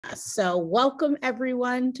us. So welcome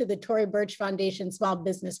everyone to the Tory Burch Foundation Small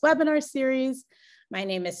Business Webinar Series. My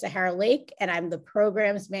name is Sahara Lake and I'm the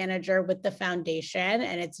Programs Manager with the Foundation,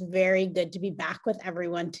 and it's very good to be back with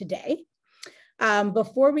everyone today.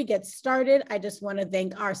 Before we get started, I just want to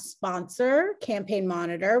thank our sponsor, Campaign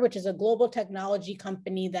Monitor, which is a global technology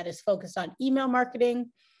company that is focused on email marketing.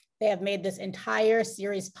 They have made this entire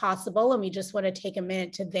series possible, and we just want to take a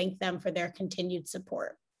minute to thank them for their continued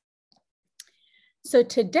support. So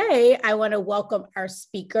today, I want to welcome our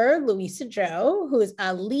speaker, Louisa Jo, who is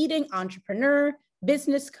a leading entrepreneur,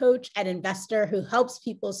 business coach, and investor who helps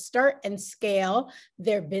people start and scale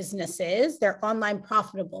their businesses, their online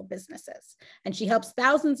profitable businesses. And she helps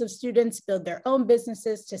thousands of students build their own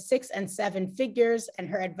businesses to 6 and 7 figures, and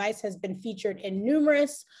her advice has been featured in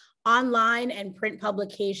numerous online and print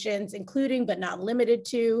publications, including but not limited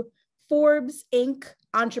to Forbes, Inc.,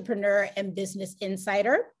 Entrepreneur, and Business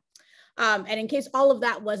Insider. And in case all of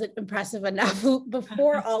that wasn't impressive enough,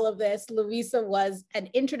 before all of this, Louisa was an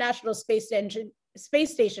international space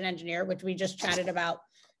station engineer, which we just chatted about.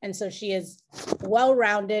 And so she is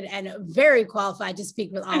well-rounded and very qualified to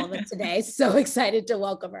speak with all of us today. So excited to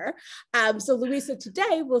welcome her. So Louisa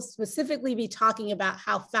today will specifically be talking about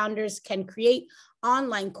how founders can create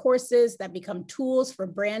online courses that become tools for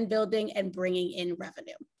brand building and bringing in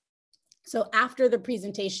revenue. So after the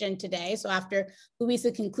presentation today, so after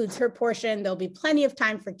Louisa concludes her portion, there'll be plenty of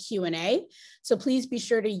time for Q&A. So please be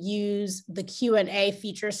sure to use the Q&A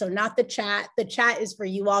feature. So not the chat. The chat is for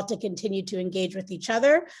you all to continue to engage with each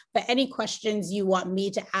other. But any questions you want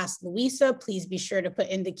me to ask Louisa, please be sure to put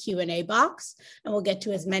in the Q&A box, and we'll get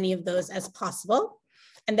to as many of those as possible.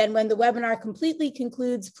 And then when the webinar completely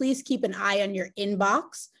concludes, please keep an eye on your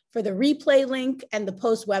inbox for the replay link and the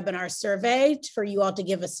post-webinar survey for you all to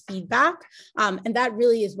give us feedback. And that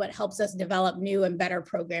really is what helps us develop new and better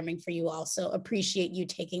programming for you all. So appreciate you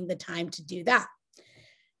taking the time to do that.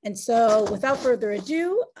 And so without further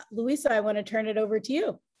ado, Louisa, I want to turn it over to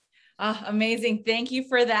you. Amazing. Thank you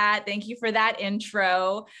for that. Thank you for that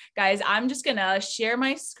intro. Guys, I'm just going to share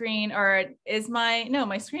my screen, or no,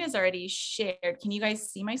 my screen is already shared. Can you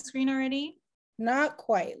guys see my screen already? Not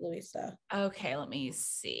quite, Louisa. Okay, let me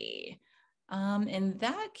see. In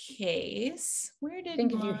that case, where did I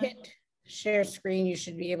think if you hit share screen, you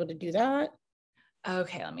should be able to do that.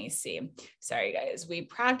 Okay, let me see. Sorry, guys. We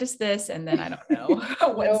practiced this and then I don't know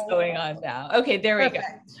what's going on now. Okay, there we go.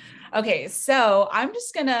 Okay, so I'm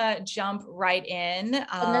just gonna jump right in.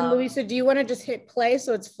 And then Louisa, do you want to just hit play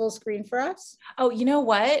so it's full screen for us? Oh, you know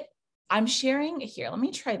what? I'm sharing here. Let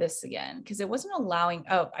me try this again because it wasn't allowing.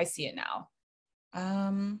 Oh, I see it now.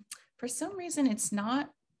 For some reason it's not.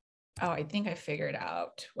 Oh, I think I figured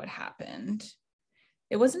out what happened.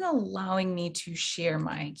 It wasn't allowing me to share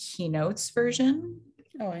my keynotes version.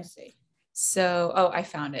 Oh, I see. So, oh, I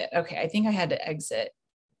found it. Okay, I think I had to exit.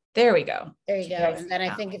 There we go. There you go. And then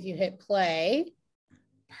I think if you hit play.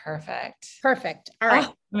 Perfect. Perfect. All right.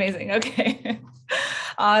 Oh, amazing. Okay.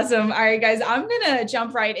 Awesome. All right, guys, I'm going to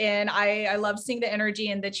jump right in. I love seeing the energy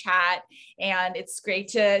in the chat, and it's great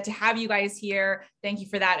to have you guys here. Thank you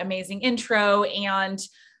for that amazing intro. And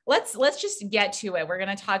let's just get to it. We're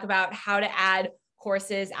going to talk about how to add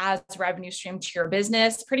courses as a revenue stream to your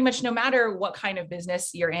business, pretty much no matter what kind of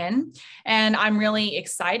business you're in. And I'm really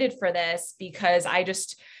excited for this because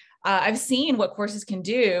I've seen what courses can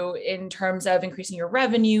do in terms of increasing your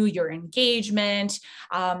revenue, your engagement,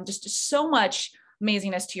 just so much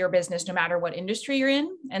amazingness to your business, no matter what industry you're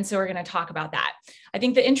in. And so we're going to talk about that. I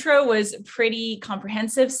think the intro was pretty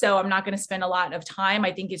comprehensive, so I'm not going to spend a lot of time.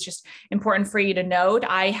 I think it's just important for you to note,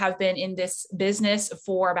 I have been in this business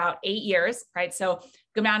for about 8 years, right? So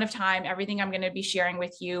good amount of time. Everything I'm going to be sharing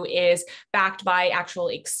with you is backed by actual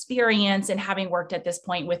experience and having worked at this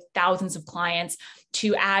point with thousands of clients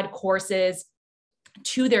to add courses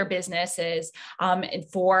to their businesses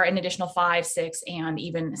for an additional 5, 6, and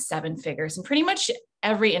even 7 figures in pretty much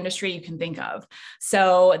every industry you can think of.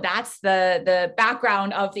 So that's the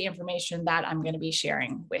background of the information that I'm going to be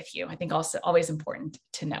sharing with you. I think also always important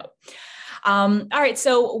to note. All right,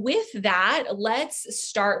 so with that, let's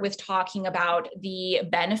start with talking about the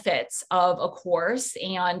benefits of a course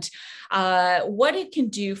and what it can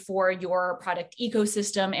do for your product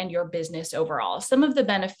ecosystem and your business overall. Some of the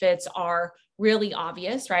benefits are really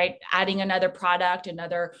obvious, right? Adding another product,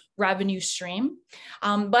 another revenue stream.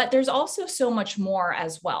 But there's also so much more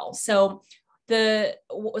as well. So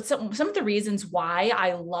some of the reasons why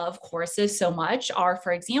I love courses so much are,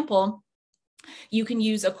 for example, You can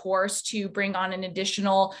use a course to bring on an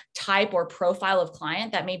additional type or profile of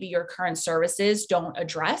client that maybe your current services don't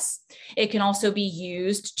address. It can also be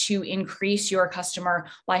used to increase your customer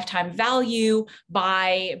lifetime value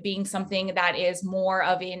by being something that is more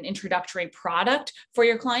of an introductory product for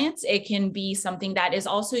your clients. It can be something that is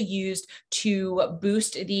also used to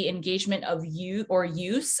boost the engagement of you or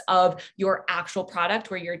use of your actual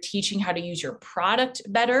product, where you're teaching how to use your product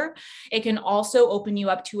better. It can also open you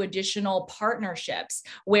up to additional partnerships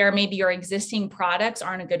where maybe your existing products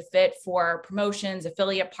aren't a good fit for promotions,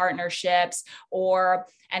 affiliate partnerships, or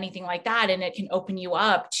anything like that. And it can open you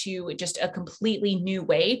up to just a completely new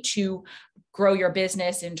way to grow your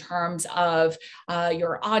business in terms of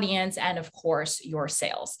your audience and, of course, your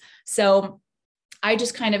sales. So I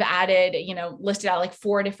just kind of added, listed out like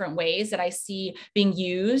 4 different ways that I see being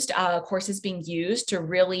used, courses being used to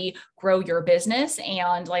really grow your business.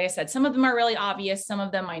 And like I said, some of them are really obvious, some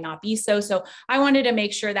of them might not be so. So I wanted to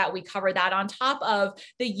make sure that we cover that on top of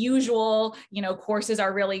the usual, courses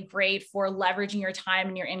are really great for leveraging your time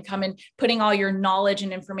and your income and putting all your knowledge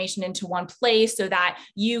and information into one place so that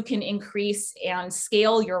you can increase and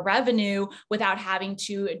scale your revenue without having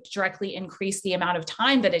to directly increase the amount of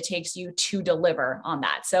time that it takes you to deliver on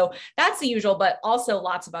that. So that's the usual, but also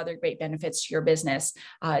lots of other great benefits to your business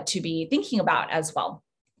to be thinking about as well.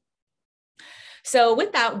 So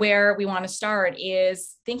with that, where we want to start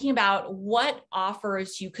is thinking about what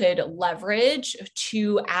offers you could leverage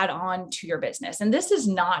to add on to your business. And this does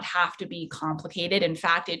not have to be complicated. In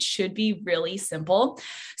fact, it should be really simple.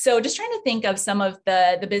 So just trying to think of some of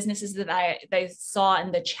the businesses that I saw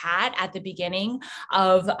in the chat at the beginning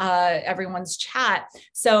of everyone's chat.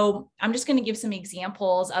 So I'm just going to give some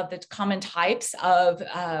examples of the common types of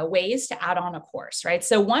ways to add on a course, right?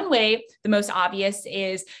 So one way, the most obvious,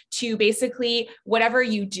 is to basically whatever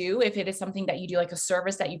you do, if it is something that you do, like a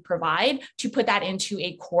service that you provide, to put that into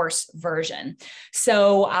a course version.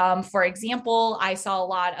 So for example, I saw a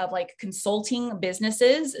lot of like consulting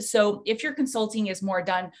businesses. So if your consulting is more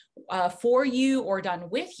done for you or done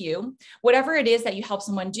with you, whatever it is that you help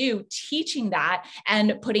someone do, teaching that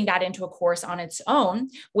and putting that into a course on its own,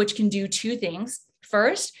 which can do 2 things.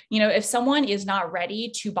 First, if someone is not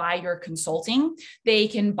ready to buy your consulting, they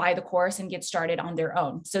can buy the course and get started on their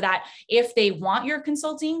own, so that if they want your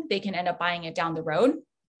consulting, they can end up buying it down the road.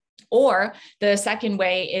 Or the second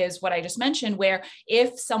way is what I just mentioned, where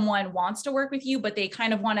if someone wants to work with you, but they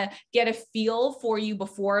kind of want to get a feel for you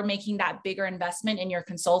before making that bigger investment in your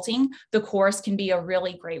consulting, the course can be a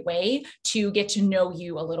really great way to get to know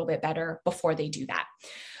you a little bit better before they do that.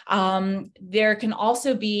 There can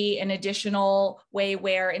also be an additional way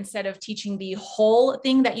where instead of teaching the whole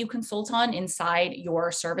thing that you consult on inside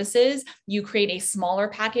your services, you create a smaller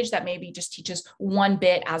package that maybe just teaches one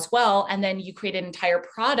bit as well. And then you create an entire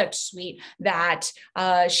product suite that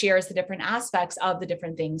shares the different aspects of the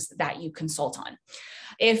different things that you consult on.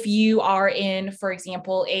 If you are in, for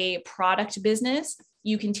example, a product business,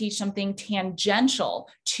 you can teach something tangential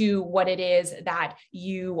to what it is that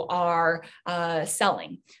you are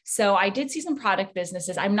selling. So I did see some product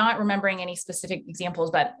businesses. I'm not remembering any specific examples,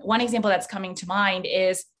 but one example that's coming to mind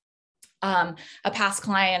is a past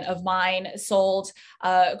client of mine sold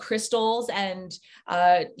crystals and,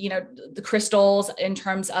 the crystals in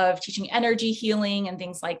terms of teaching energy healing and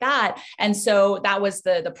things like that. And so that was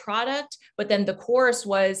the product, but then the course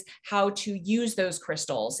was how to use those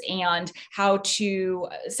crystals and how to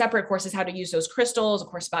separate courses, how to use those crystals, a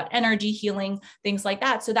course about energy healing, things like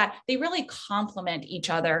that, so that they really complement each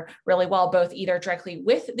other really well, both either directly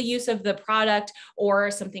with the use of the product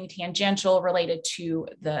or something tangential related to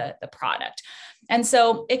the product. And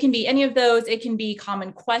so it can be any of those. It can be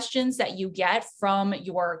common questions that you get from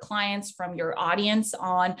your clients, from your audience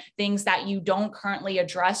on things that you don't currently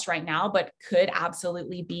address right now, but could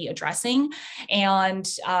absolutely be addressing. And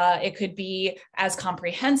it could be as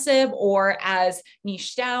comprehensive or as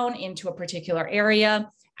niche down into a particular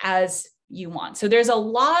area as you want. So there's a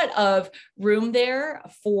lot of room there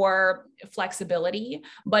for flexibility,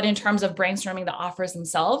 but in terms of brainstorming the offers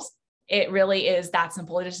themselves, it really is that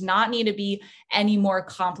simple. It does not need to be any more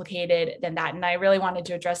complicated than that. And I really wanted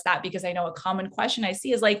to address that because I know a common question I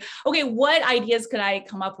see is like, okay, what ideas could I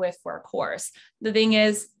come up with for a course? The thing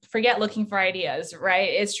is, forget looking for ideas, right?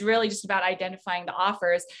 It's really just about identifying the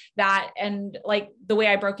offers that, and like the way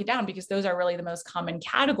I broke it down, because those are really the most common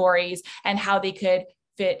categories and how they could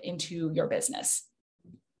fit into your business.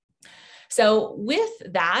 So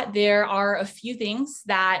with that, there are a few things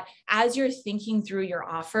that as you're thinking through your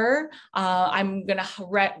offer, I'm going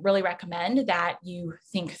to really recommend that you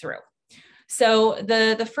think through. So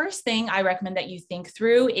the first thing I recommend that you think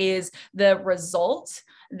through is the result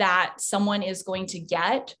that someone is going to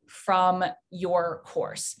get from your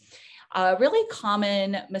course. A really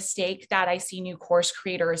common mistake that I see new course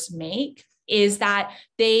creators make is that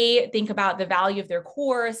they think about the value of their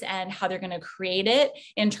course and how they're going to create it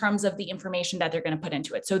in terms of the information that they're going to put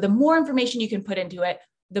into it. So the more information you can put into it,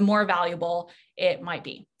 the more valuable it might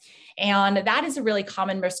be. And that is a really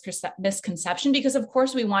common misconception because, of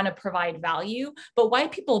course, we want to provide value, but why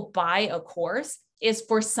people buy a course is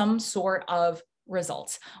for some sort of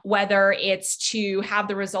results, whether it's to have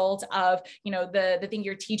the result of, the thing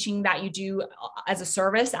you're teaching that you do as a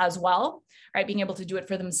service as well, right? Being able to do it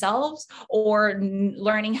for themselves, or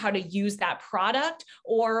learning how to use that product,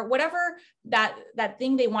 or whatever that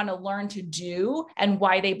thing they want to learn to do and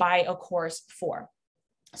why they buy a course for.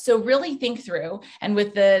 So really think through, and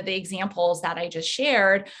with the examples that I just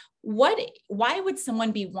shared, why would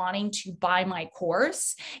someone be wanting to buy my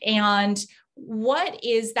course? And what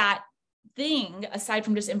is that thing, aside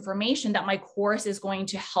from just information, that my course is going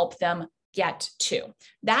to help them get to?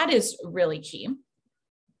 That is really key.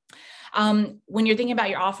 When you're thinking about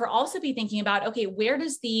your offer, also be thinking about, okay, where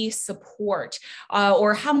does the support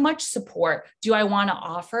or how much support do I want to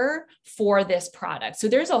offer for this product? So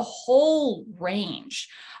there's a whole range.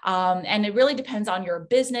 And it really depends on your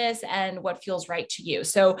business and what feels right to you.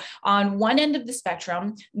 So on one end of the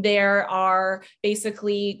spectrum, there are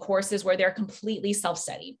basically courses where they're completely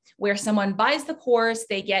self-study, where someone buys the course,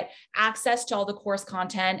 they get access to all the course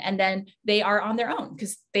content, and then they are on their own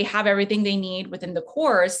because they have everything they need within the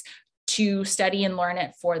course to study and learn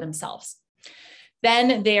it for themselves.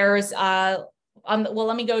 Then there's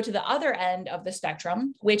let me go to the other end of the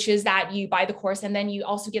spectrum, which is that you buy the course and then you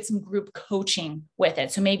also get some group coaching with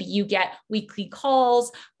it. So maybe you get weekly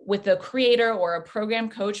calls with a creator or a program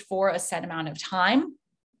coach for a set amount of time.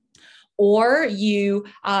 Or you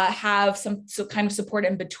have some kind of support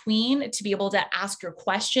in between to be able to ask your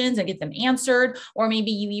questions and get them answered. Or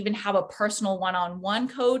maybe you even have a personal one-on-one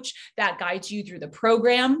coach that guides you through the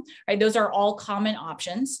program, right? Those are all common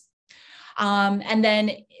options. And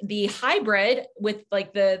then the hybrid, with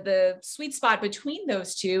like the sweet spot between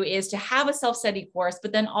those two, is to have a self-study course,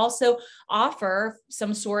 but then also offer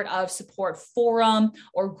some sort of support forum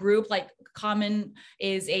or group. Like common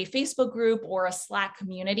is a Facebook group or a Slack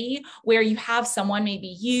community where you have someone, maybe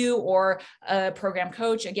you or a program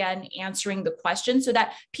coach, again, answering the questions, so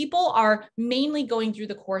that people are mainly going through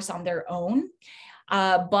the course on their own.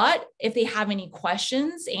 But if they have any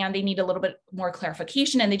questions and they need a little bit more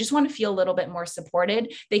clarification and they just want to feel a little bit more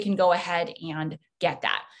supported, they can go ahead and get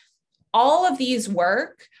that. All of these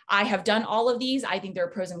work. I have done all of these. I think there are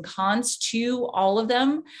pros and cons to all of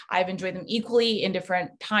them. I've enjoyed them equally in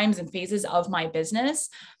different times and phases of my business.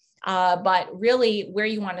 But really, where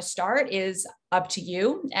you want to start is up to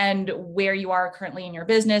you, and where you are currently in your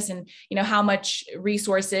business, and how much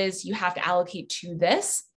resources you have to allocate to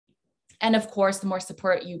this. And of course, the more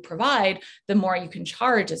support you provide, the more you can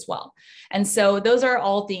charge as well. And so those are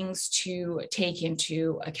all things to take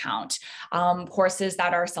into account. Courses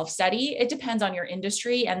that are self-study, it depends on your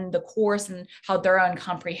industry and the course and how thorough and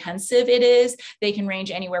comprehensive it is. They can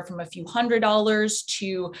range anywhere from a few $100s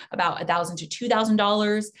to about $1,000 to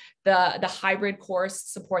 $2,000. The hybrid course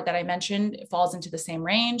support that I mentioned falls into the same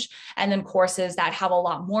range. And then courses that have a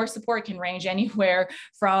lot more support can range anywhere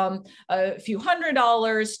from a few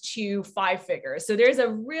 $100s to 5 figures. So there's a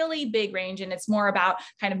really big range, and it's more about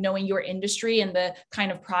kind of knowing your industry and the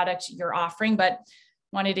kind of product you're offering, but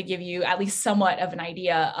wanted to give you at least somewhat of an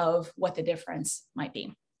idea of what the difference might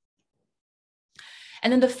be.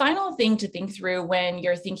 And then the final thing to think through when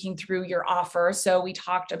you're thinking through your offer. So we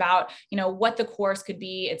talked about, what the course could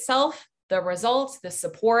be itself, the results, the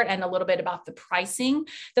support, and a little bit about the pricing.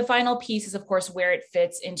 The final piece is, of course, where it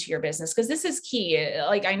fits into your business, because this is key.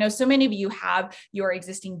 Like, I know so many of you have your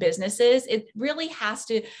existing businesses. It really has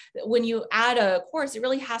to, when you add a course, it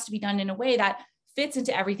really has to be done in a way that fits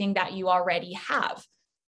into everything that you already have.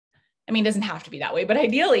 I mean, it doesn't have to be that way, but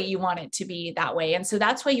ideally you want it to be that way. And so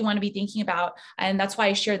that's why you want to be thinking about, and that's why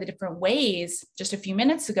I shared the different ways just a few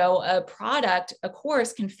minutes ago, a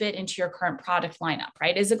course can fit into your current product lineup,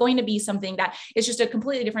 right? Is it going to be something that is just a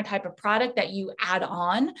completely different type of product that you add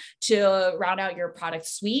on to round out your product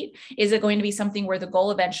suite? Is it going to be something where the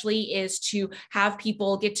goal eventually is to have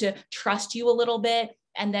people get to trust you a little bit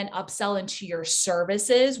and then upsell into your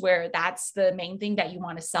services, where that's the main thing that you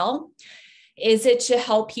want to sell? Is it to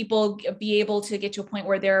help people be able to get to a point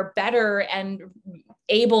where they're better and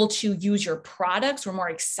able to use your products or more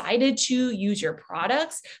excited to use your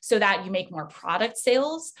products so that you make more product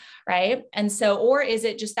sales, right? And so, or is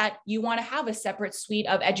it just that you want to have a separate suite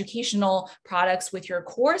of educational products with your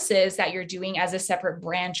courses that you're doing as a separate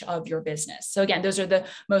branch of your business? So again, those are the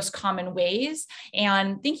most common ways.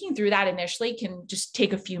 And thinking through that initially can just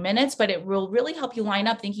take a few minutes, but it will really help you line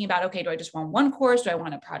up thinking about, okay, do I just want one course? Do I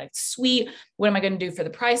want a product suite? What am I going to do for the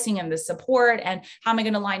pricing and the support? And how am I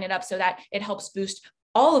going to line it up so that it helps boost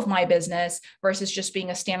all of my business versus just being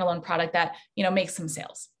a standalone product that, makes some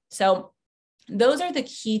sales. So those are the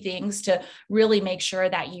key things to really make sure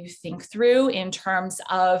that you think through in terms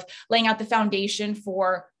of laying out the foundation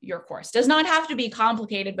for your course. Does not have to be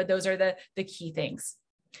complicated, but those are the key things.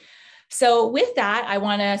 So with that, I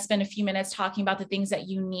want to spend a few minutes talking about the things that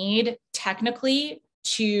you need technically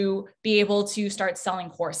to be able to start selling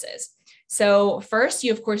courses. So first,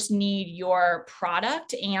 you of course need your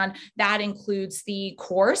product, and that includes the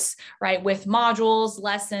course, right? With modules,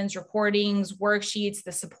 lessons, recordings, worksheets,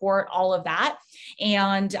 the support, all of that.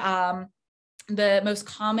 And the most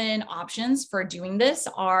common options for doing this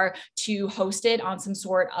are to host it on some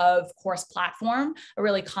sort of course platform. A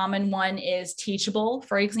really common one is Teachable,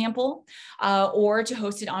 for example, or to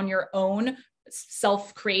host it on your own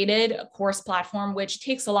self-created course platform, which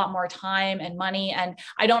takes a lot more time and money. And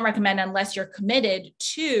I don't recommend unless you're committed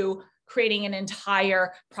to creating an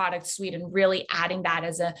entire product suite and really adding that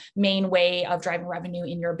as a main way of driving revenue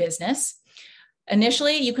in your business.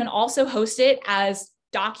 Initially, you can also host it as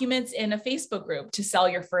documents in a Facebook group to sell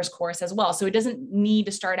your first course as well. So it doesn't need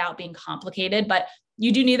to start out being complicated, but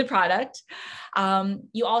you do need the product.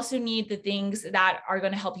 You also need the things that are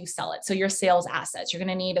going to help you sell it. So your sales assets, you're going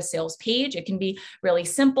to need a sales page. It can be really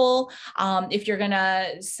simple. If you're going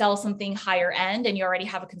to sell something higher end and you already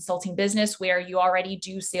have a consulting business where you already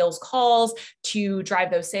do sales calls to drive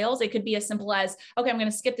those sales, it could be as simple as, okay, I'm going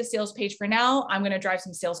to skip the sales page for now. I'm going to drive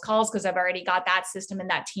some sales calls because I've already got that system and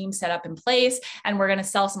that team set up in place. And we're going to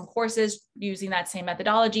sell some courses using that same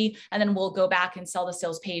methodology. And then we'll go back and sell the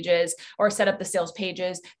sales pages or set up the sales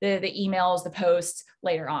pages, the emails, the posts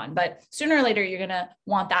later on. But sooner or later, you're going to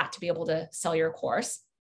want that to be able to sell your course.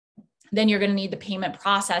 Then you're going to need the payment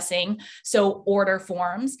processing. So order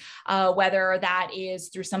forms, whether that is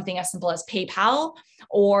through something as simple as PayPal,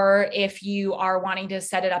 or if you are wanting to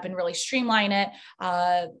set it up and really streamline it,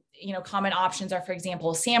 common options are, for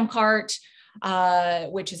example, Samcart,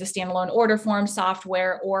 which is a standalone order form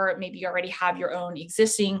software, or maybe you already have your own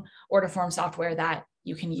existing order form software that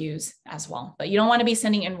you can use as well. But you don't want to be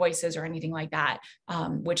sending invoices or anything like that,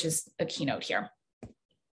 which is a keynote here.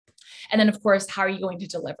 And then, of course, how are you going to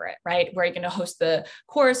deliver it, right? Where are you going to host the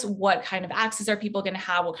course? What kind of access are people going to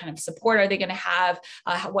have? What kind of support are they going to have?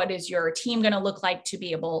 What is your team going to look like to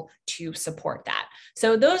be able to support that?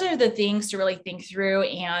 So those are the things to really think through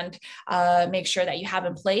and make sure that you have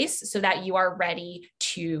in place so that you are ready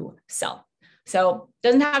to sell. So it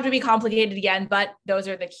doesn't have to be complicated again, but those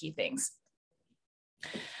are the key things.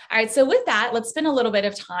 All right, so with that, let's spend a little bit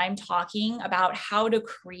of time talking about how to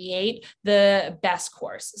create the best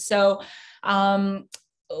course. So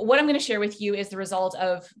what I'm going to share with you is the result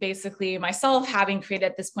of basically myself having created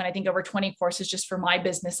at this point, I think over 20 courses just for my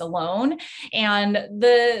business alone. And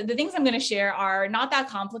the things I'm going to share are not that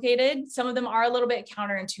complicated. Some of them are a little bit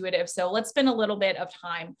counterintuitive. So let's spend a little bit of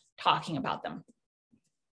time talking about them.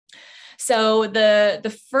 So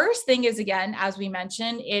the first thing is, again, as we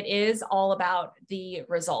mentioned, it is all about the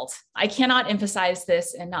result. I cannot emphasize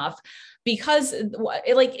this enough because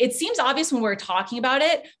it seems obvious when we're talking about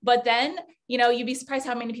it, but then, you'd be surprised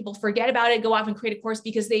how many people forget about it, go off and create a course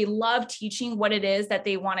because they love teaching what it is that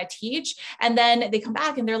they want to teach. And then they come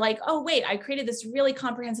back and they're like, oh, wait, I created this really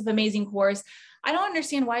comprehensive, amazing course. I don't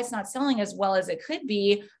understand why it's not selling as well as it could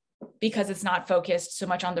be, because it's not focused so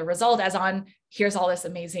much on the result as on here's all this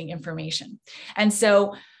amazing information. And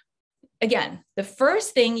so again, the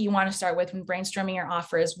first thing you want to start with when brainstorming your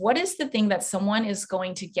offer is what is the thing that someone is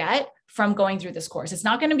going to get from going through this course? It's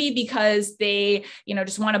not going to be because they,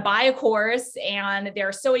 just want to buy a course and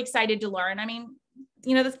they're so excited to learn. I mean,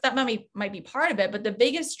 that might be part of it, but the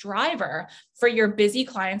biggest driver for your busy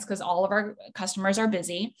clients, because all of our customers are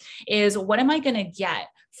busy, is what am I going to get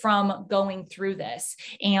from going through this?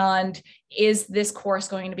 And is this course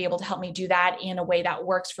going to be able to help me do that in a way that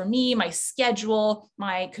works for me, my schedule,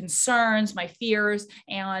 my concerns, my fears,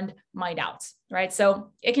 and my doubts, right?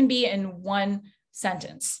 So it can be in one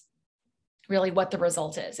sentence, really what the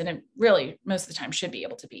result is. And it really, most of the time, should be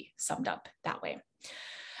able to be summed up that way.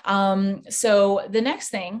 So the next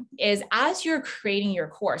thing is, as you're creating your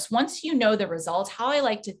course, once you know the results, how I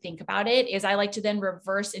like to think about it is I like to then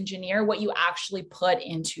reverse engineer what you actually put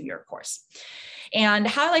into your course. And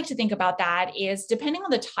how I like to think about that is depending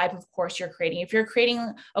on the type of course you're creating. If you're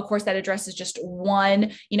creating a course that addresses just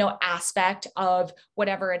one, aspect of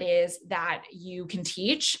whatever it is that you can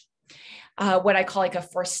teach, what I call like a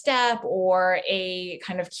first step or a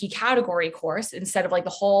kind of key category course instead of like the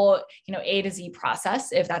whole, A to Z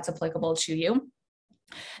process, if that's applicable to you,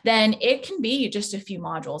 then it can be just a few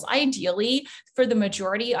modules. Ideally, for the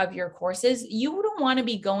majority of your courses, you wouldn't want to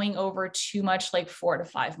be going over too much, like 4 to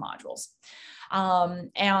 5 modules.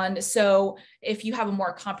 And so if you have a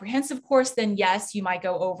more comprehensive course, then yes, you might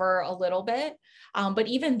go over a little bit. But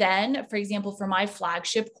even then, for example, for my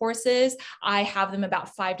flagship courses, I have them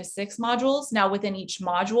about 5 to 6 modules. Now within each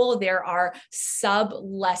module, there are sub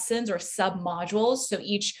lessons or sub modules. So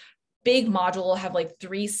each big module will have like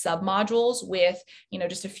 3 sub modules with,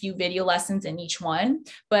 just a few video lessons in each one.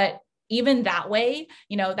 But even that way,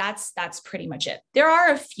 that's pretty much it. There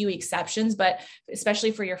are a few exceptions, but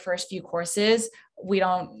especially for your first few courses, we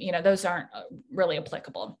don't, those aren't really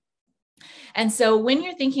applicable. And so when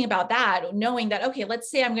you're thinking about that, knowing that, okay,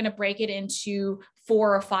 let's say I'm going to break it into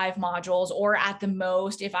 4 or 5 modules, or at the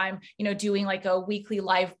most, if I'm, doing like a weekly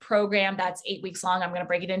live program that's 8 weeks long, I'm going to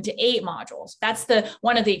break it into 8 modules. That's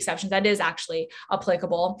one of the exceptions that is actually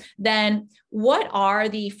applicable. Then what are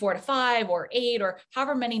the 4 to 5 or 8 or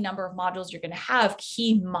however many number of modules you're going to have,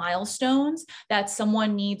 key milestones that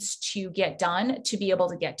someone needs to get done to be able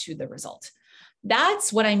to get to the result?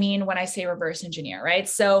 That's what I mean when I say reverse engineer, right?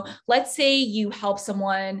 So let's say you help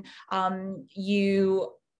someone,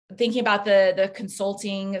 you thinking about the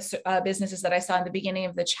consulting businesses that I saw in the beginning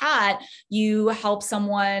of the chat, you help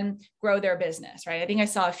someone grow their business, right? I think I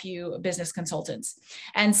saw a few business consultants.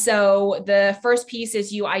 And so the first piece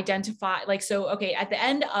is you identify, okay, at the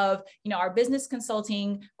end of, our business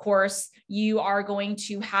consulting course, you are going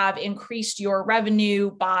to have increased your revenue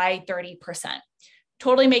by 30%.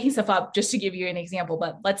 Totally making stuff up just to give you an example,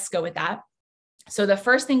 but let's go with that. So the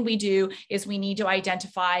first thing we do is we need to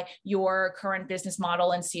identify your current business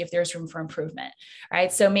model and see if there's room for improvement,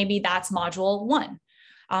 right? So maybe that's module 1.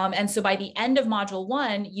 And so by the end of module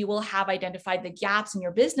 1, you will have identified the gaps in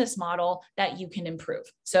your business model that you can improve.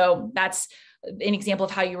 So that's an example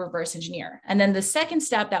of how you reverse engineer. And then the second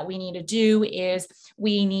step that we need to do is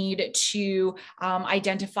we need to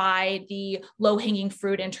identify the low-hanging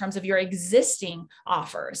fruit in terms of your existing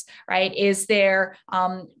offers, right? Is there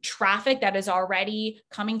traffic that is already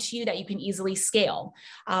coming to you that you can easily scale?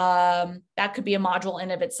 That could be a module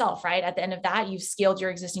in of itself, right? At the end of that, you've scaled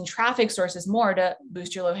your existing traffic sources more to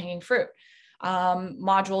boost your low-hanging fruit.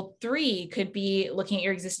 Module 3 could be looking at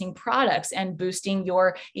your existing products and boosting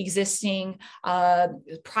your existing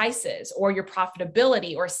prices or your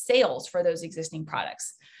profitability or sales for those existing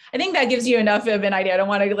products. I think that gives you enough of an idea. I don't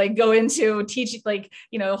want to go into teaching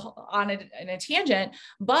on a tangent,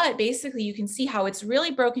 but basically you can see how it's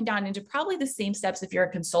really broken down into probably the same steps if you're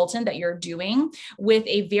a consultant that you're doing, with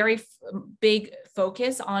a very big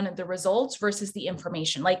focus on the results versus the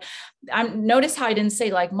information. Notice how I didn't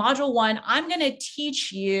say module 1, I'm going to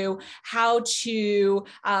teach you how to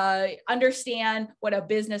understand what a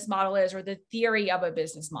business model is or the theory of a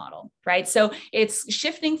business model, right? So it's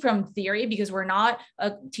shifting from theory, because we're not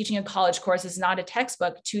teaching a college course, is not a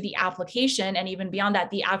textbook, to the application, and even beyond that,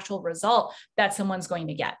 the actual result that someone's going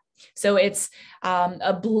to get. So it's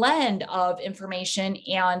a blend of information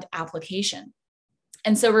and application.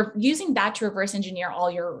 And so we're using that to reverse engineer all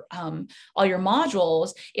your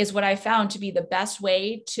modules is what I found to be the best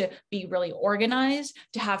way to be really organized,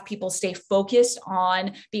 to have people stay focused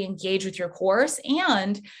on, be engaged with your course.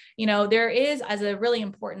 And, there is, as a really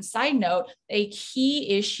important side note, a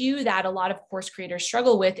key issue that a lot of course creators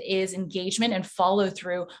struggle with is engagement and follow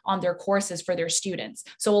through on their courses for their students.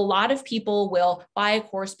 So a lot of people will buy a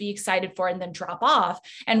course, be excited for it, and then drop off.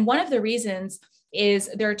 And one of the reasons is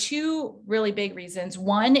there are 2 really big reasons.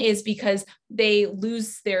 One is because they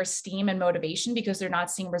lose their steam and motivation because they're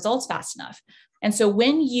not seeing results fast enough. And so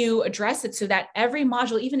when you address it so that every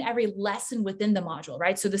module, even every lesson within the module,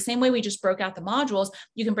 right? So the same way we just broke out the modules,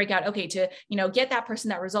 you can break out, okay, to, get that person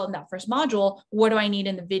that result in that first module, what do I need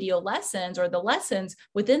in the video lessons or the lessons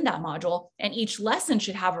within that module? And each lesson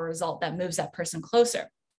should have a result that moves that person closer.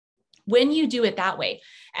 When you do it that way,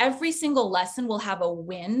 every single lesson will have a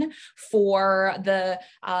win for the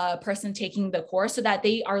person taking the course, so that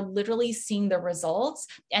they are literally seeing the results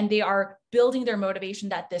and they are building their motivation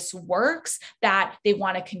that this works, that they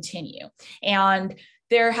want to continue. And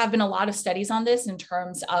There have been a lot of studies on this in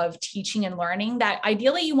terms of teaching and learning, that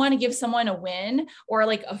ideally you want to give someone a win, or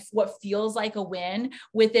like what feels like a win,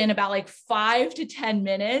 within about like 5 to 10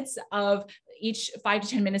 minutes of each 5 to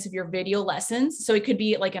 10 minutes of your video lessons. So it could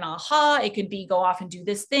be like an aha, it could be go off and do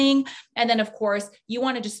this thing. And then of course, you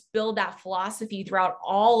want to just build that philosophy throughout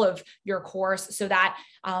all of your course, so that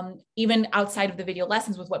even outside of the video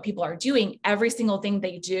lessons with what people are doing, every single thing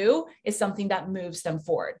they do is something that moves them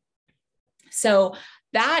forward. So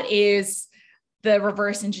that is the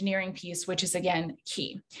reverse engineering piece, which is again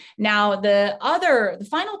key. Now, the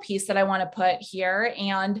final piece that I want to put here,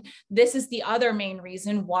 and this is the other main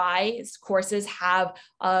reason why courses have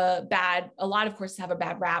a lot of courses have a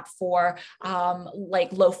bad rap for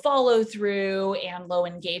like low follow through and low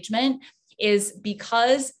engagement, is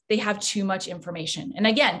because they have too much information. And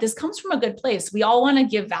again, this comes from a good place. We all want to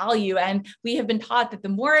give value, and we have been taught that the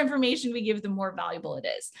more information we give, the more valuable it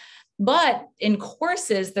is. But in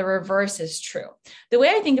courses, the reverse is true. The way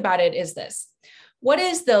I think about it is this: what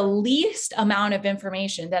is the least amount of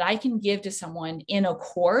information that I can give to someone in a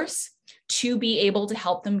course to be able to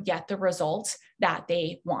help them get the results that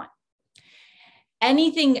they want?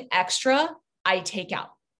 Anything extra, I take out.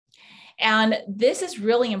 And this is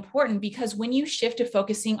really important, because when you shift to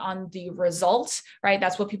focusing on the results, right,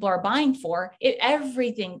 that's what people are buying for,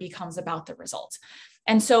 everything becomes about the results.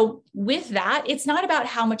 And so with that, it's not about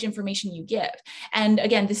how much information you give. And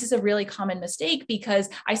again, this is a really common mistake, because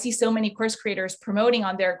I see so many course creators promoting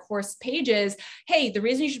on their course pages, hey, the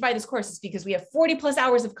reason you should buy this course is because we have 40 plus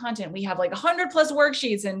hours of content. We have like 100 plus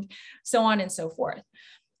worksheets and so on and so forth.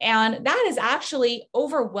 And that is actually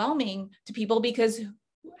overwhelming to people, because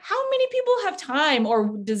how many people have time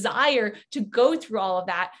or desire to go through all of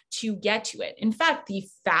that to get to it? In fact,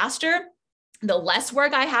 the less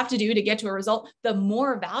work I have to do to get to a result, the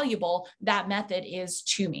more valuable that method is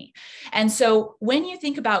to me. And so when you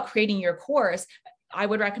think about creating your course, I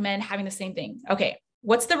would recommend having the same thing. Okay,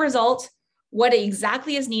 what's the result? What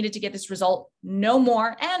exactly is needed to get this result? No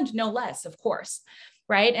more and no less, of course,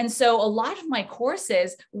 right? And so a lot of my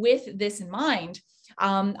courses, with this in mind,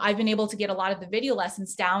 I've been able to get a lot of the video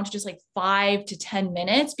lessons down to just like 5 to 10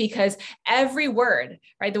 minutes, because every word,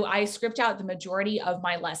 right? I script out the majority of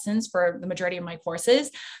my lessons for the majority of my courses,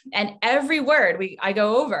 and every word I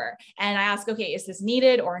go over and I ask, okay, is this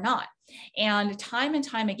needed or not? And time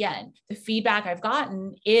again, the feedback I've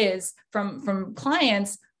gotten is from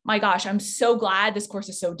clients, my gosh, I'm so glad this course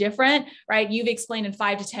is so different, right? You've explained in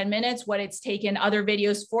 5 to 10 minutes what it's taken other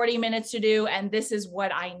videos 40 minutes to do, and this is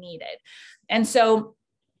what I needed. And so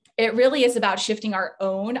it really is about shifting our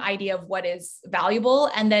own idea of what is valuable,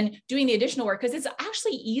 and then doing the additional work, because it's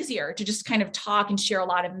actually easier to just kind of talk and share a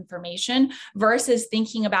lot of information versus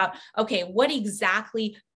thinking about, okay, what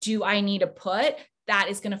exactly do I need to put that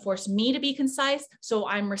is going to force me to be concise, so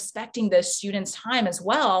I'm respecting the student's time as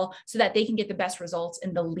well, so that they can get the best results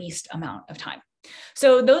in the least amount of time.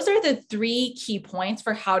 So those are the 3 key points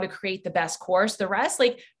for how to create the best course. The rest,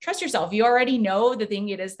 like, trust yourself. You already know the thing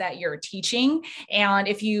it is that you're teaching. And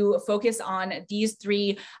if you focus on these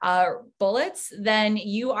 3 bullets, then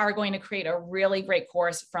you are going to create a really great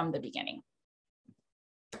course from the beginning.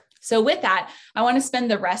 So with that, I want to spend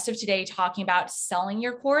the rest of today talking about selling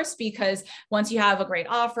your course, because once you have a great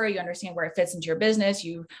offer, you understand where it fits into your business,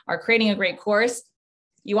 you are creating a great course,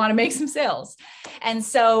 you want to make some sales. And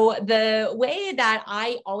so the way that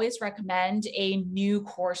I always recommend a new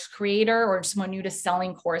course creator or someone new to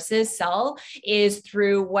selling courses sell is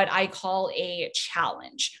through what I call a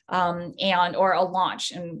challenge or a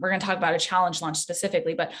launch. And we're going to talk about a challenge launch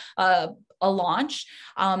specifically, but a launch,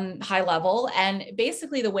 high level. And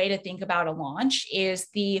basically the way to think about a launch is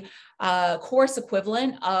the course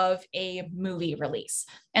equivalent of a movie release.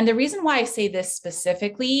 And the reason why I say this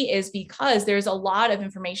specifically is because there's a lot of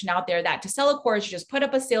information out there that to sell a course, you just put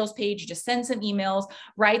up a sales page, you just send some emails,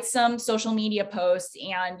 write some social media posts,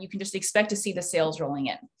 and you can just expect to see the sales rolling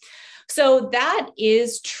in. So that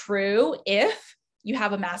is true if you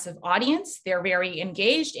have a massive audience, they're very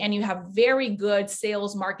engaged, and you have very good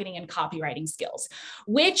sales, marketing, and copywriting skills,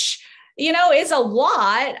 which, you know, is a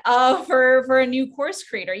lot for a new course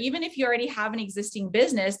creator. Even if you already have an existing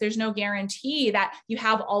business, there's no guarantee that you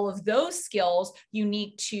have all of those skills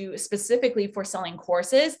unique to specifically for selling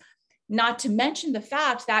courses. Not to mention the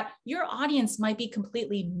fact that your audience might be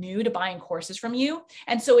completely new to buying courses from you.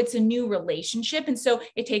 And so it's a new relationship. And so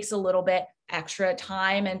it takes a little bit extra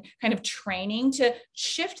time and kind of training to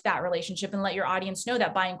shift that relationship and let your audience know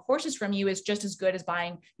that buying courses from you is just as good as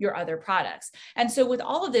buying your other products. And so with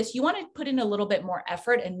all of this, you want to put in a little bit more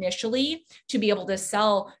effort initially to be able to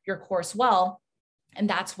sell your course well. And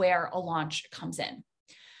that's where a launch comes in.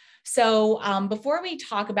 So before we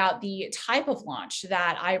talk about the type of launch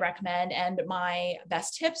that I recommend and my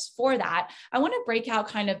best tips for that, I want to break out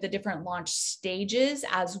kind of the different launch stages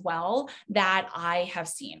as well that I have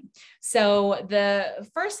seen. So the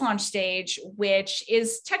first launch stage, which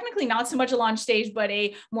is technically not so much a launch stage, but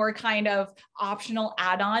a more kind of optional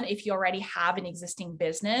add-on if you already have an existing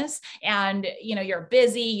business and you're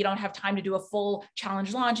busy, you don't have time to do a full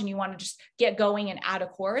challenge launch and you want to just get going and add a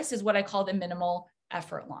course, is what I call the minimal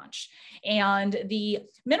effort launch. And the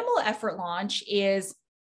minimal effort launch is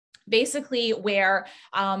basically where,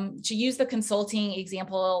 to use the consulting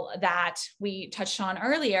example that we touched on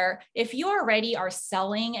earlier, if you already are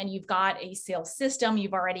selling and you've got a sales system,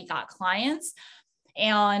 you've already got clients,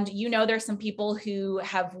 and there's some people who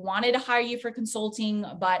have wanted to hire you for consulting,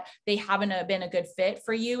 but they haven't been a good fit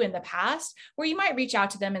for you in the past, where you might reach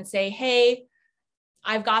out to them and say, hey,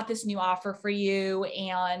 I've got this new offer for you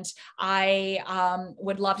and I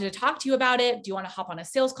would love to talk to you about it. Do you want to hop on a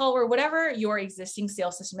sales call or whatever your existing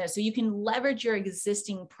sales system is? So you can leverage your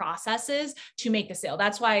existing processes to make the sale.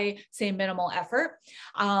 That's why I say minimal effort.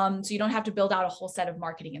 So you don't have to build out a whole set of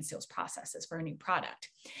marketing and sales processes for a new product.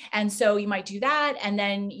 And so you might do that. And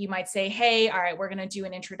then you might say, hey, all right, we're going to do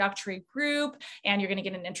an introductory group and you're going to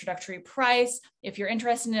get an introductory price. If you're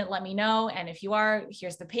interested in it, let me know. And if you are,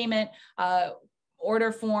 here's the payment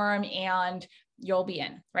order form and you'll be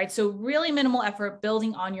in, right? So really minimal effort,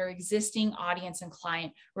 building on your existing audience and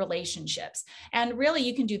client relationships. And really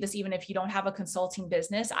you can do this even if you don't have a consulting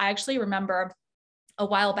business. I actually remember a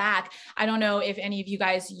while back, I don't know if any of you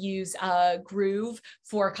guys use Groove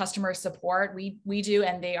for customer support. We do,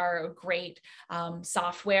 and they are a great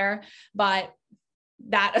software, but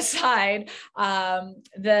that aside,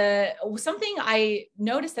 something I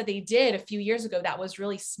noticed that they did a few years ago that was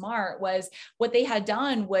really smart was what they had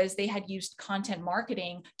done was they had used content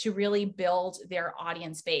marketing to really build their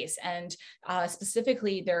audience base and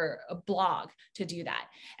specifically their blog to do that.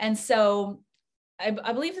 And so I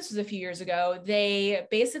believe this was a few years ago, they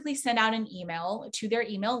basically sent out an email to their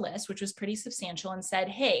email list, which was pretty substantial, and said,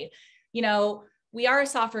 hey, we are a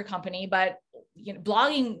software company, but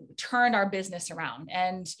blogging turned our business around.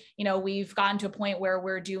 And, we've gotten to a point where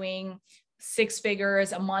we're doing 6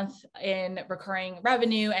 figures a month in recurring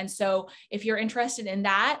revenue. And so if you're interested in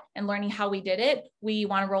that and learning how we did it, we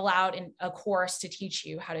want to roll out a course to teach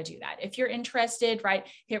you how to do that. If you're interested, right,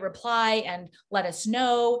 hit reply and let us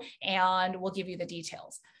know, and we'll give you the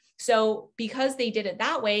details. So because they did it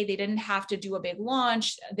that way, they didn't have to do a big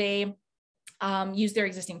launch. They use their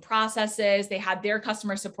existing processes. They had their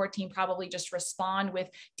customer support team probably just respond with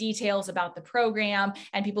details about the program,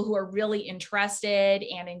 and people who are really interested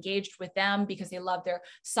and engaged with them because they love their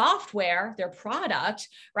software, their product,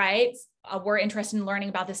 right? Were interested in learning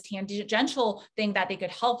about this tangential thing that they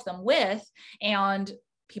could help them with, and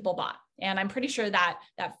people bought. And I'm pretty sure that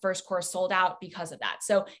that first course sold out because of that.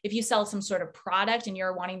 So if you sell some sort of product and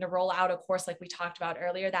you're wanting to roll out a course like we talked about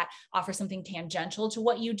earlier that offers something tangential to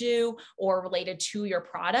what you do or related to your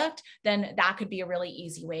product, then that could be a really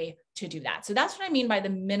easy way to do that. So that's what I mean by the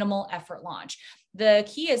minimal effort launch. The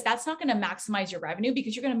key is that's not going to maximize your revenue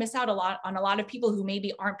because you're going to miss out on a lot of people who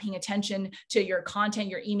maybe aren't paying attention to your content,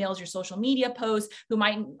 your emails, your social media posts, who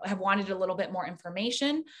might have wanted a little bit more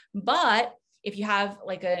information. But if you have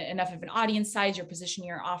like enough of an audience size, you're positioning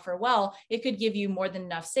your offer well, it could give you more than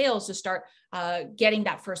enough sales to start getting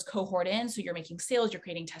that first cohort in. So you're making sales, you're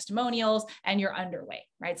creating testimonials, and you're underway,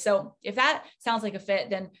 right? So if that sounds like a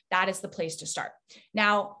fit, then that is the place to start.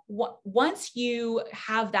 Now, once you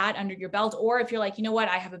have that under your belt, or if you're like, you know what,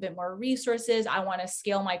 I have a bit more resources, I want to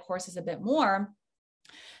scale my courses a bit more,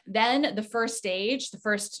 then the first stage, the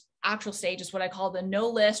first actual stage is what I call the no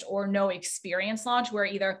list or no experience launch, where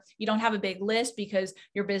either you don't have a big list because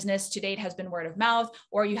your business to date has been word of mouth,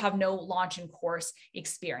 or you have no launch and course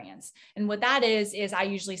experience. And what that is I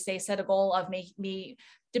usually say, set a goal of me,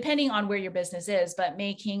 depending on where your business is, but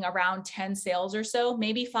making around 10 sales or so,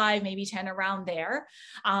 maybe 5, maybe 10, around there.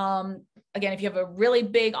 Again, if you have a really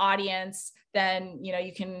big audience, then,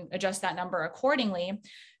 you can adjust that number accordingly,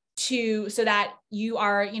 so that you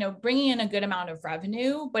are, bringing in a good amount of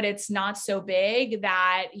revenue, but it's not so big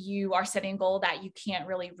that you are setting a goal that you can't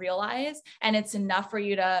really realize. And it's enough for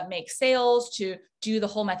you to make sales, to do the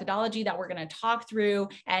whole methodology that we're going to talk through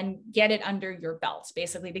and get it under your belt,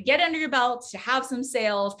 basically to get under your belt, to have some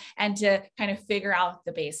sales and to kind of figure out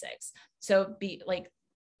the basics. So be like,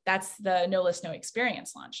 That's the no list, no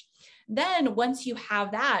experience launch. Then once you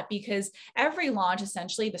have that, because every launch,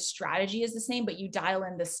 essentially the strategy is the same, but you dial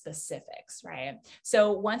in the specifics, right?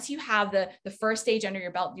 So once you have the first stage under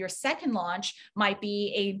your belt, your second launch might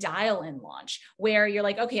be a dial in launch where you're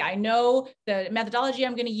like, okay, I know the methodology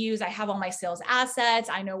I'm going to use. I have all my sales assets.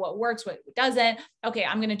 I know what works, what doesn't. Okay,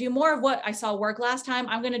 I'm going to do more of what I saw work last time.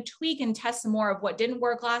 I'm going to tweak and test some more of what didn't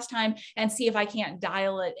work last time and see if I can't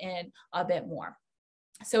dial it in a bit more.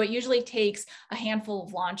 So it usually takes a handful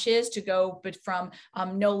of launches to go from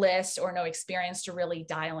no list or no experience to really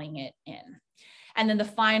dialing it in. And then the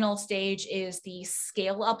final stage is the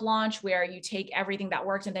scale up launch, where you take everything that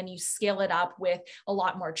worked and then you scale it up with a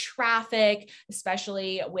lot more traffic,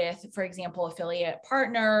 especially with, for example, affiliate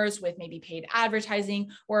partners, with maybe paid advertising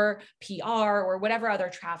or PR or whatever other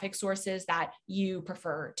traffic sources that you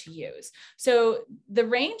prefer to use. So the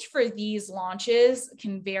range for these launches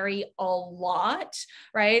can vary a lot,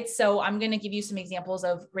 right? So I'm going to give you some examples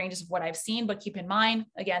of ranges of what I've seen, but keep in mind,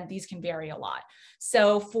 again, these can vary a lot.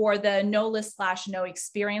 So for the no list / no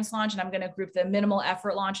experience launch, and I'm going to group the minimal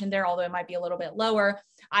effort launch in there, although it might be a little bit lower,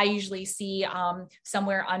 I usually see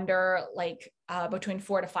somewhere under like between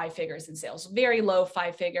 4 to 5 figures in sales, very low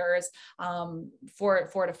 5 figures, 4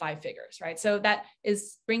 to 5 figures, right? So that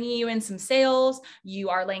is bringing you in some sales. You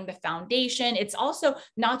are laying the foundation. It's also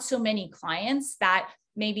not so many clients that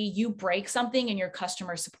maybe you break something in your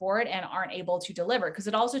customer support and aren't able to deliver, because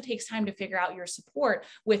it also takes time to figure out your support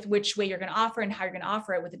with which way you're going to offer and how you're going to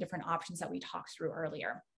offer it with the different options that we talked through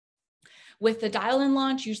earlier. With the dial-in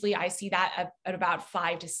launch, usually I see that at about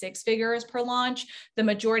 5 to 6 figures per launch. The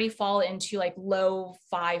majority fall into like low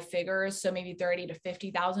 5 figures, so maybe $30,000 to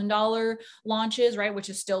 $50,000 launches, right? Which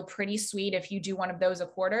is still pretty sweet. If you do one of those a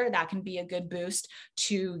quarter, that can be a good boost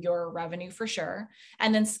to your revenue for sure.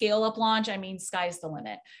 And then scale up launch, I mean, sky's the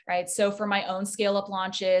limit, right? So for my own scale up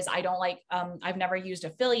launches, I don't like, I've never used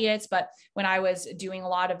affiliates, but when I was doing a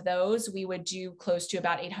lot of those, we would do close to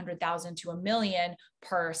about 800,000 to $1 million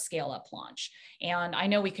per scale up launch. And I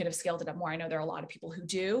know we could have scaled it up more. I know there are a lot of people who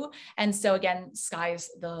do. And so again, sky's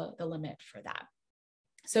the limit for that.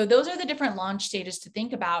 So those are the different launch stages to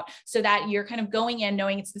think about, so that you're kind of going in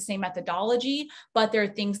knowing it's the same methodology, but there are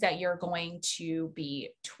things that you're going to be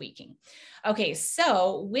tweaking. Okay,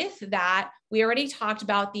 so with that, we already talked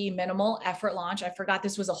about the minimal effort launch. I forgot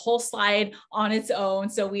this was a whole slide on its own.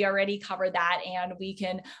 So we already covered that and we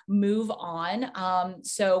can move on.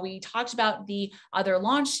 So we talked about the other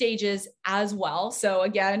launch stages as well. So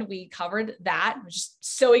again, we covered that. I'm just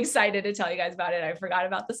so excited to tell you guys about it. I forgot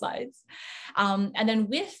about the slides. And then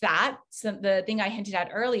with that, so the thing I hinted at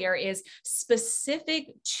earlier is specific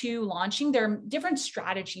to launching. There are different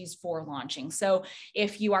strategies for launching. So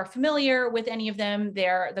if you are familiar with any of them,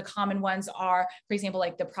 the common ones are, for example,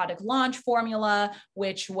 like the product launch formula,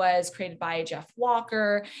 which was created by Jeff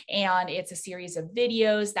Walker. And it's a series of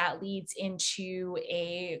videos that leads into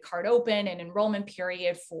a cart open and enrollment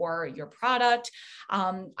period for your product.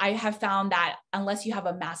 I have found that unless you have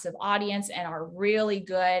a massive audience and are really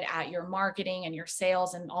good at your marketing and your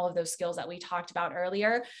sales and all of those skills that we talked about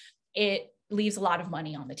earlier, it leaves a lot of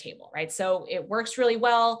money on the table, right? So it works really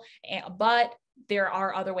well, but there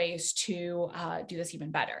are other ways to do this even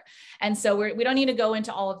better. And so we don't need to go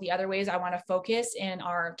into all of the other ways. I want to focus in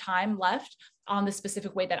our time left on the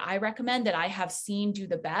specific way that I recommend, that I have seen do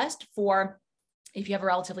the best for if you have a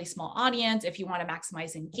relatively small audience, if you want to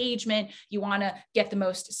maximize engagement, you want to get the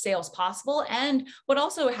most sales possible. And what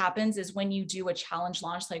also happens is when you do a challenge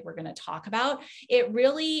launch, like we're going to talk about, it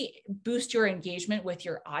really boosts your engagement with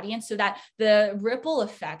your audience, so that the ripple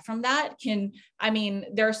effect from that can, I mean,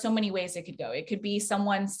 there are so many ways it could go. It could be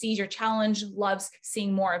someone sees your challenge, loves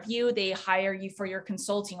seeing more of you, they hire you for your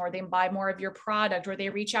consulting, or they buy more of your product, or they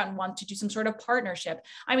reach out and want to do some sort of partnership.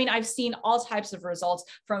 I mean, I've seen all types of results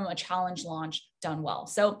from a challenge launch done well.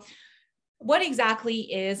 So what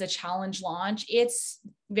exactly is a challenge launch? It's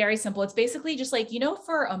very simple. It's basically just like,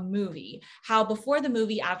 for a movie, how before the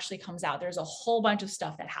movie actually comes out, there's a whole bunch of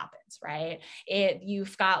stuff that happens, right?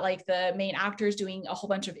 You've got like the main actors doing a whole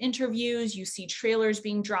bunch of interviews. You see trailers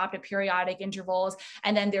being dropped at periodic intervals.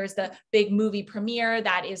 And then there's the big movie premiere.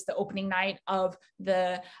 That is the opening night of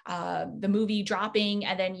the movie dropping.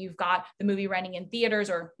 And then you've got the movie running in theaters,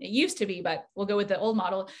 or it used to be, but we'll go with the old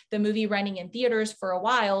model, the movie running in theaters for a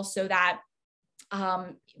while, so that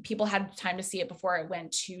people had time to see it before it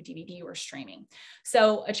went to DVD or streaming.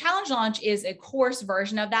 So a challenge launch is a course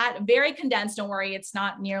version of that, very condensed. Don't worry, it's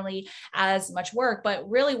not nearly as much work, but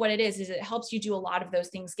really what it is it helps you do a lot of those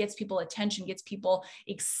things, gets people attention, gets people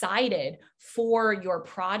excited for your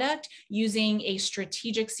product using a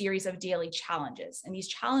strategic series of daily challenges. And these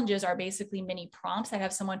challenges are basically mini prompts that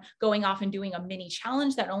have someone going off and doing a mini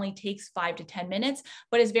challenge that only takes 5 to 10 minutes,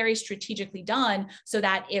 but is very strategically done so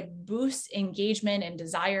that it boosts engagement and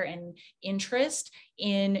desire and interest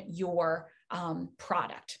in your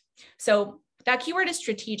product. So that keyword is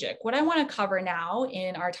strategic. What I want to cover now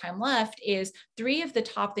in our time left is 3 of the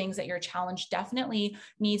top things that your challenge definitely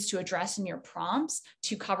needs to address in your prompts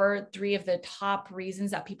to cover 3 of the top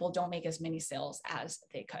reasons that people don't make as many sales as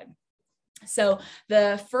they could. So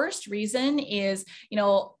the first reason is, a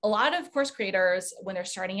lot of course creators, when they're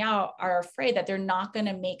starting out, are afraid that they're not going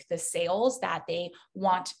to make the sales that they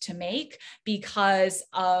want to make because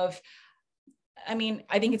of, I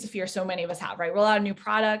think it's a fear so many of us have, right? Roll out a new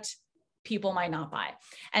product, people might not buy.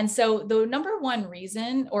 And so the number one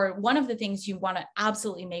reason, or one of the things you want to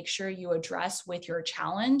absolutely make sure you address with your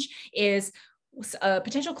challenge is a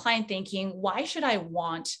potential client thinking, why should I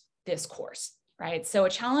want this course? Right? So a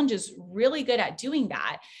challenge is really good at doing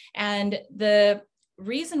that. And the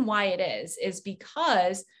reason why it is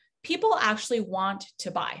because people actually want to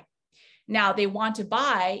buy. Now, they want to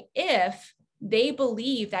buy if they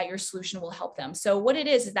believe that your solution will help them. So what it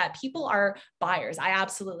is that people are buyers. I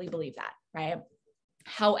absolutely believe that, right?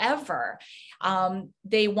 However,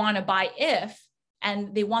 they want to buy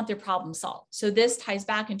and they want their problem solved. So this ties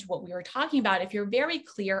back into what we were talking about. If you're very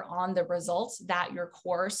clear on the results that your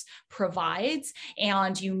course provides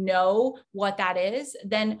and you know what that is,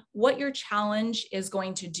 then what your challenge is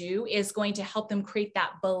going to do is going to help them create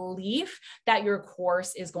that belief that your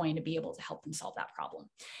course is going to be able to help them solve that problem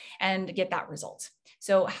and get that result.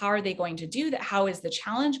 So how are they going to do that? How is the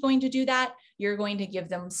challenge going to do that? You're going to give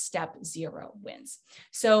them step 0 wins.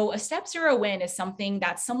 So a step 0 win is something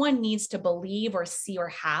that someone needs to believe or see or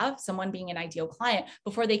have, someone being an ideal client,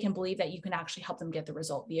 before they can believe that you can actually help them get the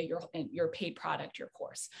result via your paid product, your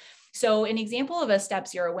course. So an example of a step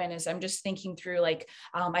 0 win is, I'm just thinking through,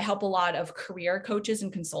 I help a lot of career coaches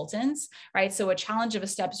and consultants, right? So a challenge of a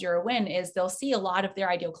step 0 win is they'll see a lot of their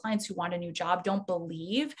ideal clients who want a new job don't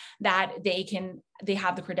believe that they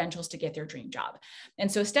have the credentials to get their dream job. And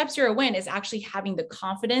so step 0 win is actually having the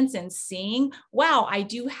confidence and seeing, wow, I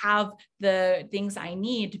do have the things I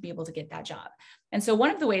need to be able to get that job. And so one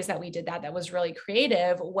of the ways that we did that was really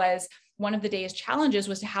creative was one of the day's challenges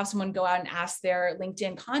was to have someone go out and ask their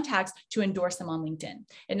LinkedIn contacts to endorse them on LinkedIn.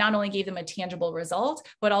 It not only gave them a tangible result,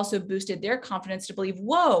 but also boosted their confidence to believe,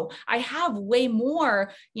 whoa, I have way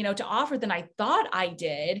more, to offer than I thought I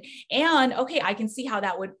did. And okay, I can see how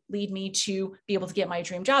that would lead me to be able to get my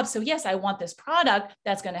dream job. So yes, I want this product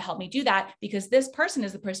that's going to help me do that because this person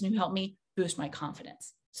is the person who helped me boost my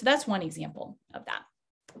confidence. So that's one example of that.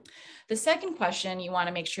 The second question you want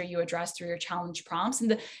to make sure you address through your challenge prompts,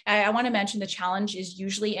 and I want to mention the challenge is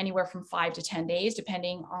usually anywhere from 5 to 10 days,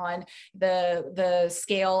 depending on the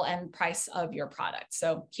scale and price of your product.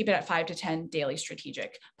 So keep it at 5 to 10 daily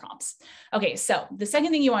strategic prompts. Okay, so the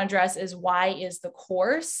second thing you want to address is, why is the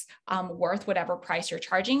course worth whatever price you're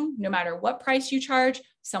charging? No matter what price you charge,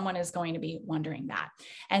 someone is going to be wondering that.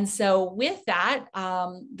 And so with that,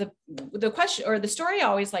 the question, or the story I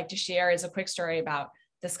always like to share, is a quick story about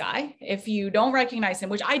this guy. If you don't recognize him,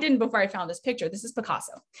 which I didn't before I found this picture, this is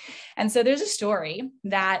Picasso. And so there's a story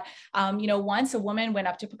that, once a woman went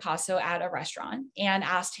up to Picasso at a restaurant and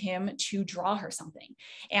asked him to draw her something.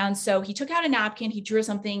 And so he took out a napkin, he drew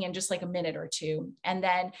something in just like a minute or two. And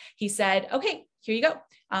then he said, okay, here you go.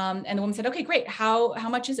 And the woman said, okay, great. How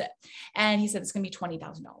much is it? And he said, it's going to be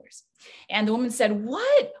 $20,000. And the woman said,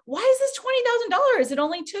 what? Why is this $20,000? It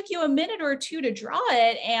only took you a minute or two to draw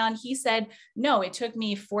it. And he said, no, it took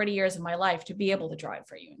me 40 years of my life to be able to draw it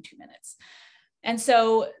for you in 2 minutes. And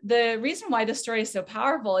so the reason why this story is so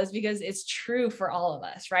powerful is because it's true for all of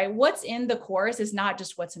us, right? What's in the course is not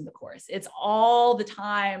just what's in the course. It's all the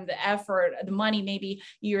time, the effort, the money maybe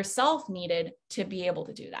you yourself needed to be able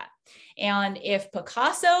to do that. And if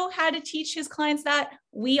Picasso had to teach his clients that,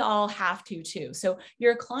 we all have to too. So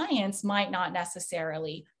your clients might not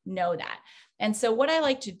necessarily know that. And so what I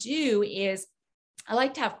like to do is I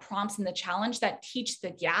like to have prompts in the challenge that teach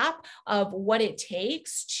the gap of what it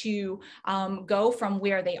takes to go from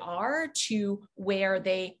where they are to where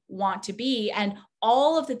they want to be, and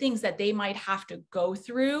all of the things that they might have to go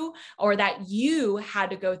through, or that you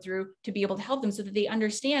had to go through to be able to help them, so that they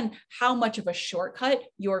understand how much of a shortcut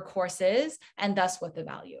your course is, and thus what the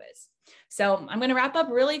value is. So I'm going to wrap up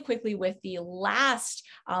really quickly with the last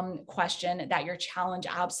question that your challenge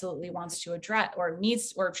absolutely wants to address or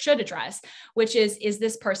needs or should address, which is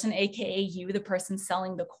this person, AKA you, the person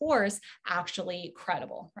selling the course, actually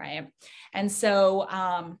credible, right? And so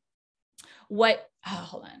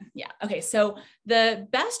hold on. Yeah. Okay. So the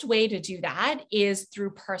best way to do that is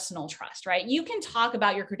through personal trust, right? You can talk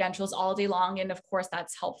about your credentials all day long. And of course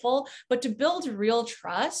that's helpful, but to build real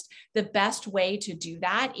trust, the best way to do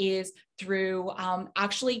that is through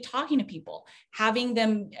actually talking to people, having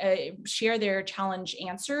them share their challenge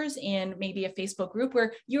answers in maybe a Facebook group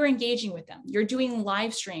where you're engaging with them. You're doing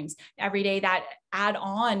live streams every day that add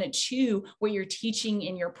on to what you're teaching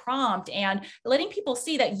in your prompt and letting people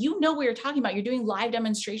see that you know what you're talking about. You're doing live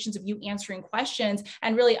demonstrations of you answering questions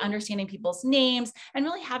and really understanding people's names and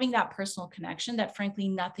really having that personal connection that frankly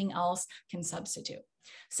nothing else can substitute.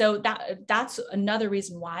 So that's another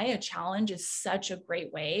reason why a challenge is such a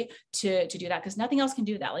great way to do that, because nothing else can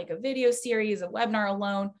do that. Like a video series, a webinar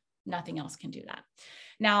alone, nothing else can do that.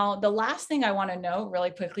 Now, the last thing I want to know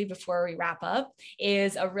really quickly before we wrap up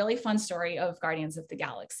is a really fun story of Guardians of the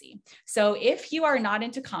Galaxy. So if you are not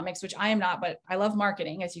into comics, which I am not, but I love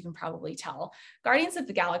marketing, as you can probably tell, Guardians of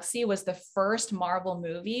the Galaxy was the first Marvel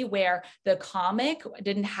movie where the comic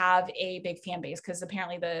didn't have a big fan base because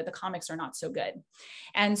apparently the comics are not so good.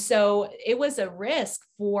 And so it was a risk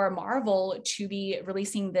for Marvel to be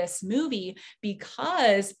releasing this movie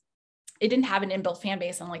because it didn't have an inbuilt fan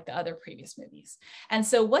base unlike the other previous movies. And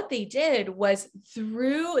so what they did was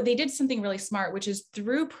they did something really smart, which is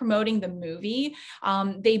through promoting the movie,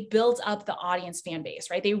 they built up the audience fan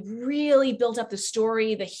base, right? They really built up the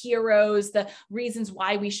story, the heroes, the reasons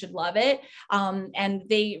why we should love it. And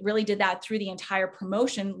they really did that through the entire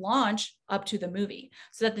promotion launch up to the movie.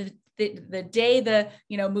 So that the day the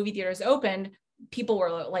movie theaters opened, people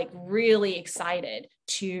were like really excited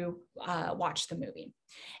to watch the movie.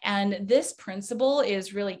 And this principle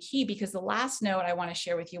is really key because the last note I want to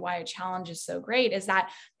share with you why a challenge is so great is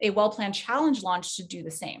that a well-planned challenge launch should do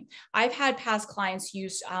the same. I've had past clients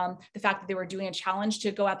use the fact that they were doing a challenge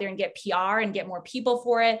to go out there and get PR and get more people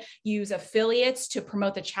for it, use affiliates to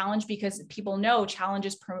promote the challenge because people know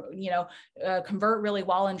challenges convert really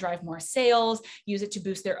well and drive more sales, use it to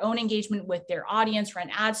boost their own engagement with their audience, run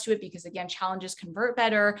ads to it because again, challenges convert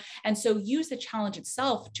better. And so use the challenge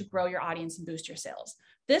itself to grow your audience and boost your sales.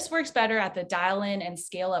 This works better at the dial in and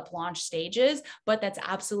scale up launch stages, but that's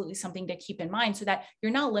absolutely something to keep in mind so that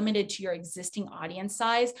you're not limited to your existing audience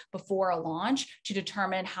size before a launch to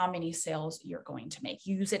determine how many sales you're going to make.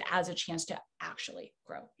 Use it as a chance to actually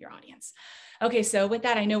grow your audience. Okay, so with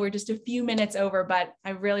that, I know we're just a few minutes over, but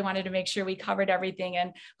I really wanted to make sure we covered everything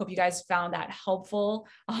and hope you guys found that helpful.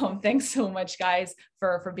 Thanks so much, guys,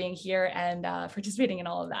 for being here and participating in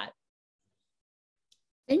all of that.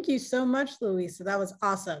 Thank you so much, Louisa. That was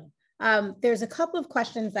awesome. There's a couple of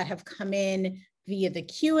questions that have come in via the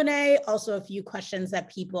Q&A, also a few questions that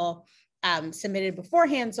people submitted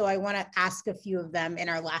beforehand. So I want to ask a few of them in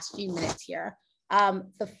our last few minutes here.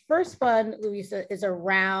 The first one, Louisa, is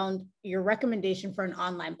around your recommendation for an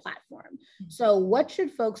online platform. So what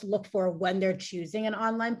should folks look for when they're choosing an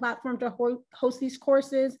online platform to host these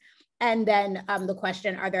courses? And then the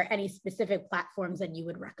question, are there any specific platforms that you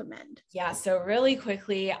would recommend? Yeah, so really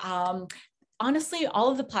quickly, honestly, all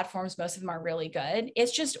of the platforms, most of them are really good.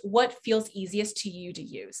 It's just what feels easiest to you to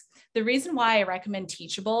use. The reason why I recommend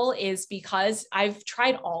Teachable is because I've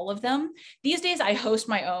tried all of them. These days I host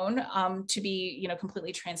my own to be,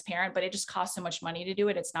 completely transparent, but it just costs so much money to do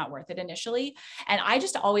it. It's not worth it initially. And I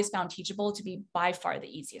just always found Teachable to be by far the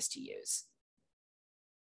easiest to use.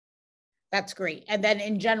 That's great. And then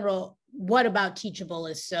in general, what about Teachable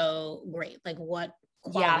is so great? Like what?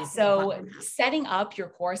 Yeah, so setting up your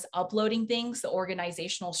course, uploading things, the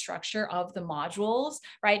organizational structure of the modules,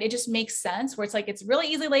 right? It just makes sense where it's really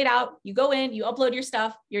easily laid out. You go in, you upload your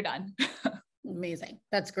stuff, you're done. Amazing.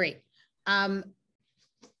 That's great.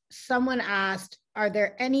 Someone asked, are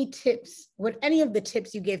there any tips? Would any of the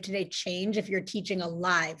tips you gave today change if you're teaching a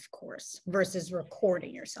live course versus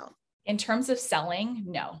recording yourself? In terms of selling,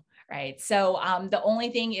 no. Right. So the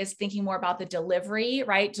only thing is thinking more about the delivery,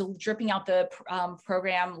 right? Dripping out the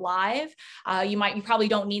program live. You probably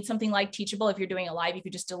don't need something like Teachable. If you're doing it live, you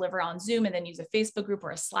could just deliver on Zoom and then use a Facebook group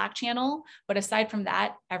or a Slack channel. But aside from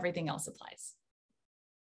that, everything else applies.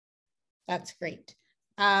 That's great.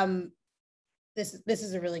 This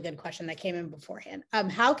is a really good question that came in beforehand.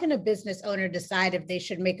 How can a business owner decide if they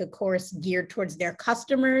should make a course geared towards their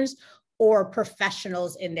customers or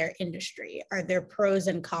professionals in their industry? Are there pros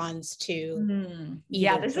and cons to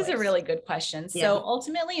Yeah, either this choice? is a really good question. So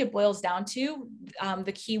ultimately it boils down to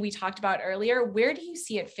the key we talked about earlier. Where do you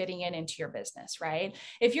see it fitting into your business, right?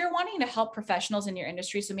 If you're wanting to help professionals in your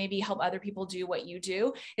industry, so maybe help other people do what you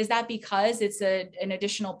do, is that because it's an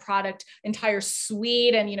additional product, entire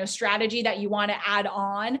suite and, strategy that you want to add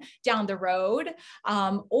on down the road?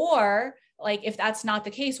 Or like, if that's not the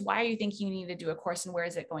case, why are you thinking you need to do a course and where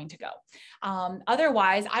is it going to go?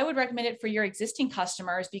 Otherwise, I would recommend it for your existing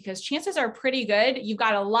customers, because chances are pretty good you've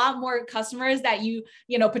got a lot more customers that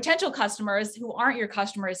potential customers who aren't your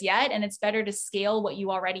customers yet. And it's better to scale what you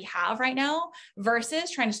already have right now versus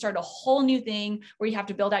trying to start a whole new thing where you have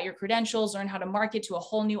to build out your credentials, learn how to market to a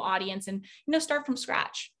whole new audience, and, start from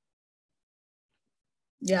scratch.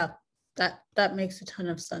 Yeah, that makes a ton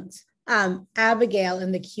of sense. Abigail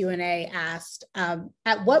in the Q&A asked,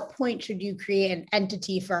 at what point should you create an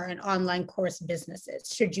entity for an online course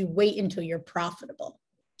businesses? Should you wait until you're profitable?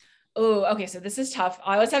 Oh, okay. So this is tough.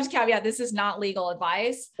 I always have to caveat, this is not legal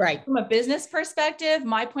advice. Right. From a business perspective,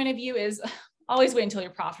 my point of view is always wait until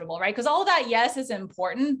you're profitable, right? Because all that, yes, is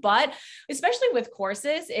important, but especially with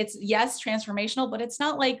courses, it's yes, transformational, but it's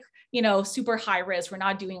not like, super high risk. We're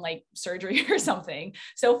not doing like surgery or something.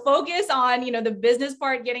 So focus on, the business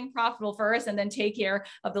part, getting profitable first, and then take care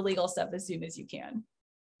of the legal stuff as soon as you can.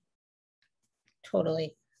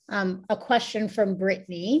 Totally. A question from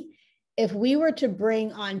Brittany. If we were to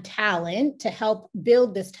bring on talent to help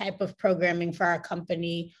build this type of programming for our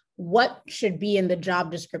company, what should be in the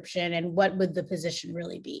job description and what would the position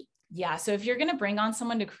really be? Yeah. So if you're going to bring on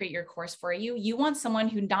someone to create your course for you, you want someone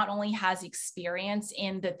who not only has experience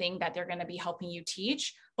in the thing that they're going to be helping you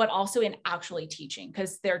teach, but also in actually teaching,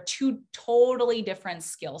 because they're two totally different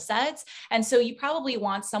skill sets. And so you probably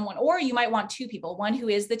want someone, or you might want two people, one who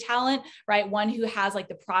is the talent, right? One who has like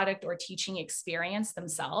the product or teaching experience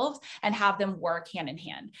themselves, and have them work hand in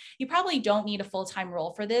hand. You probably don't need a full-time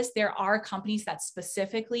role for this. There are companies that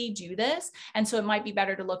specifically do this. And so it might be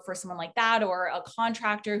better to look for someone like that, or a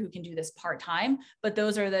contractor who can do this part-time. But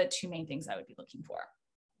those are the two main things I would be looking for.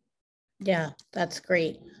 Yeah, that's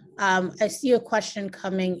great. I see a question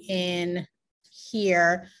coming in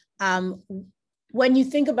here. When you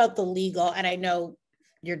think about the legal, and I know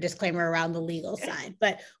your disclaimer around the legal side,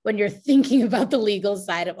 but when you're thinking about the legal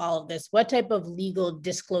side of all of this, what type of legal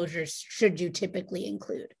disclosures should you typically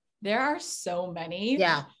include? There are so many.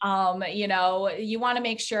 Yeah. You want to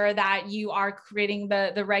make sure that you are creating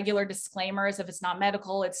the regular disclaimers. If it's not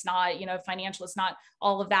medical, it's not, financial, it's not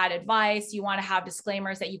all of that advice. You want to have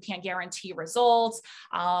disclaimers that you can't guarantee results,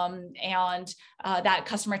 and that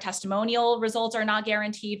customer testimonial results are not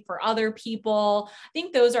guaranteed for other people. I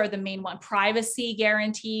think those are the main one. Privacy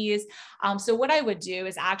guarantees. So what I would do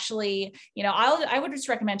is actually, I would just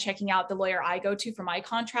recommend checking out the lawyer I go to for my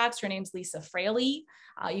contracts. Her name's Lisa Fraley.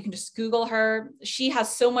 You can just Google her. She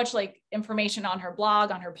has so much like information on her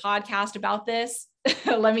blog, on her podcast about this.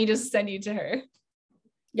 Let me just send you to her.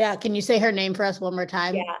 Yeah. Can you say her name for us one more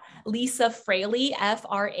time? Yeah. Lisa Fraley,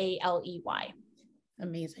 Fraley.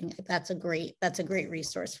 Amazing. That's a great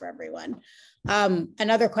resource for everyone.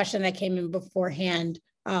 Another question that came in beforehand.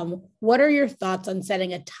 What are your thoughts on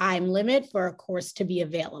setting a time limit for a course to be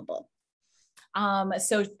available?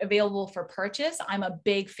 So available for purchase. I'm a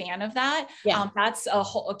big fan of that. Yeah. That's a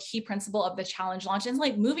key principle of the challenge launch. And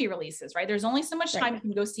like movie releases, right? There's only so much time you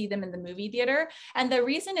can go see them in the movie theater. And the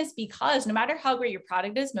reason is because no matter how great your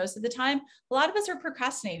product is, most of the time, a lot of us are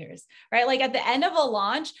procrastinators, right? Like at the end of a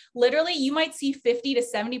launch, literally you might see 50 to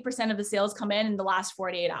 70% of the sales come in the last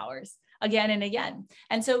 48 hours. Again and again.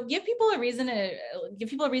 And so give people a reason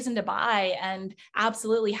to buy, and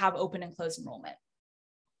absolutely have open and closed enrollment.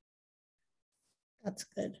 That's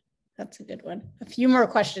good. That's a good one. A few more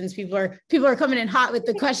questions. People are coming in hot with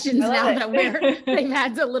the questions now that they've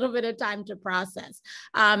had a little bit of time to process.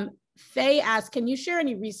 Faye asked, can you share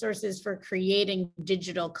any resources for creating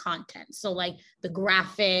digital content? So like the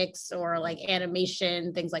graphics or like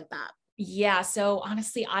animation, things like that. Yeah. So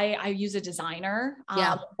honestly, I use a designer,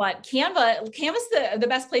 but Canva's the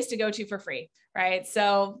best place to go to for free. Right.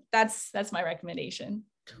 So that's my recommendation.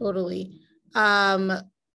 Totally.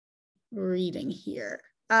 Reading here.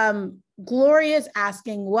 Gloria's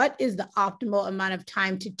asking, what is the optimal amount of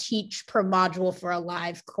time to teach per module for a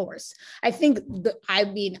live course? I think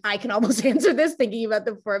I can almost answer this thinking about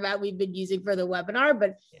the format we've been using for the webinar,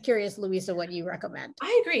 but curious, Louisa, what you recommend?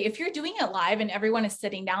 I agree. If you're doing it live and everyone is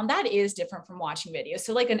sitting down, that is different from watching videos.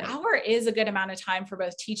 So like an hour is a good amount of time for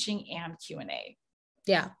both teaching and Q&A.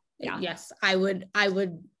 Yeah. Yes, I would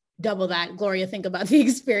double that. Gloria, think about the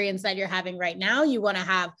experience that you're having right now. You want to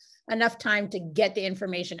have enough time to get the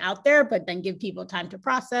information out there, but then give people time to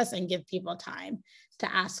process and give people time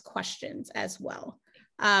to ask questions as well.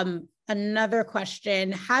 Another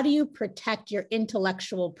question, how do you protect your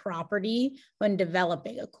intellectual property when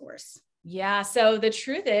developing a course? Yeah. So the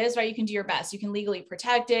truth is, right, you can do your best. You can legally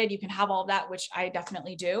protect it. You can have all of that, which I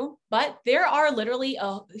definitely do. But there are literally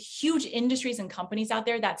huge industries and companies out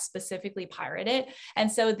there that specifically pirate it.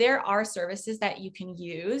 And so there are services that you can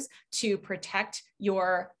use to protect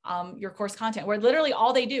your course content, where literally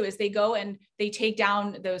all they do is they go and they take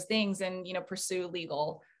down those things and, you know, pursue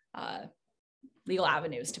legal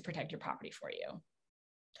avenues to protect your property for you.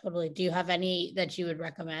 Totally. Do you have any that you would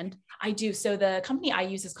recommend? I do. So the company I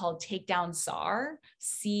use is called Takedown SAR,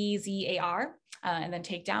 CZAR, and then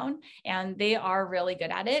Takedown, and they are really good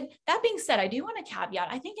at it. That being said, I do want to caveat,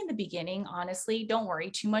 I think in the beginning, honestly, don't worry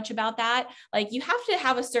too much about that. Like, you have to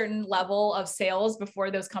have a certain level of sales before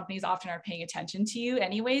those companies often are paying attention to you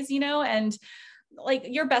anyways, you know, and like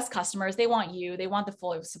your best customers, they want you, they want the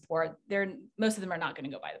full support. Most of them are not going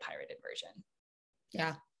to go buy the pirated version.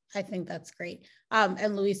 Yeah. I think that's great.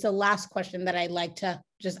 And Louisa, last question that I'd like to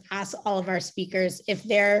just ask all of our speakers, if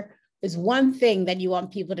there is one thing that you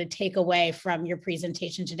want people to take away from your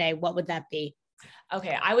presentation today, what would that be?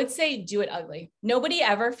 Okay, I would say do it ugly. Nobody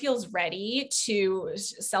ever feels ready to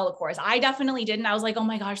sell a course. I definitely didn't. I was like, oh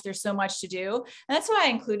my gosh, there's so much to do. And that's why I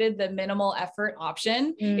included the minimal effort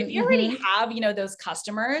option. Mm-hmm. If you already have, you know, those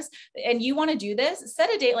customers and you want to do this,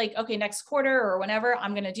 set a date like, okay, next quarter or whenever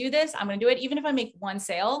I'm going to do this, I'm going to do it. Even if I make one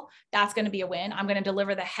sale, that's going to be a win. I'm going to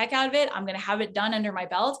deliver the heck out of it. I'm going to have it done under my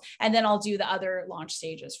belt. And then I'll do the other launch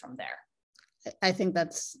stages from there. I think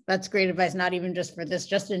that's great advice, not even just for this,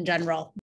 just in general.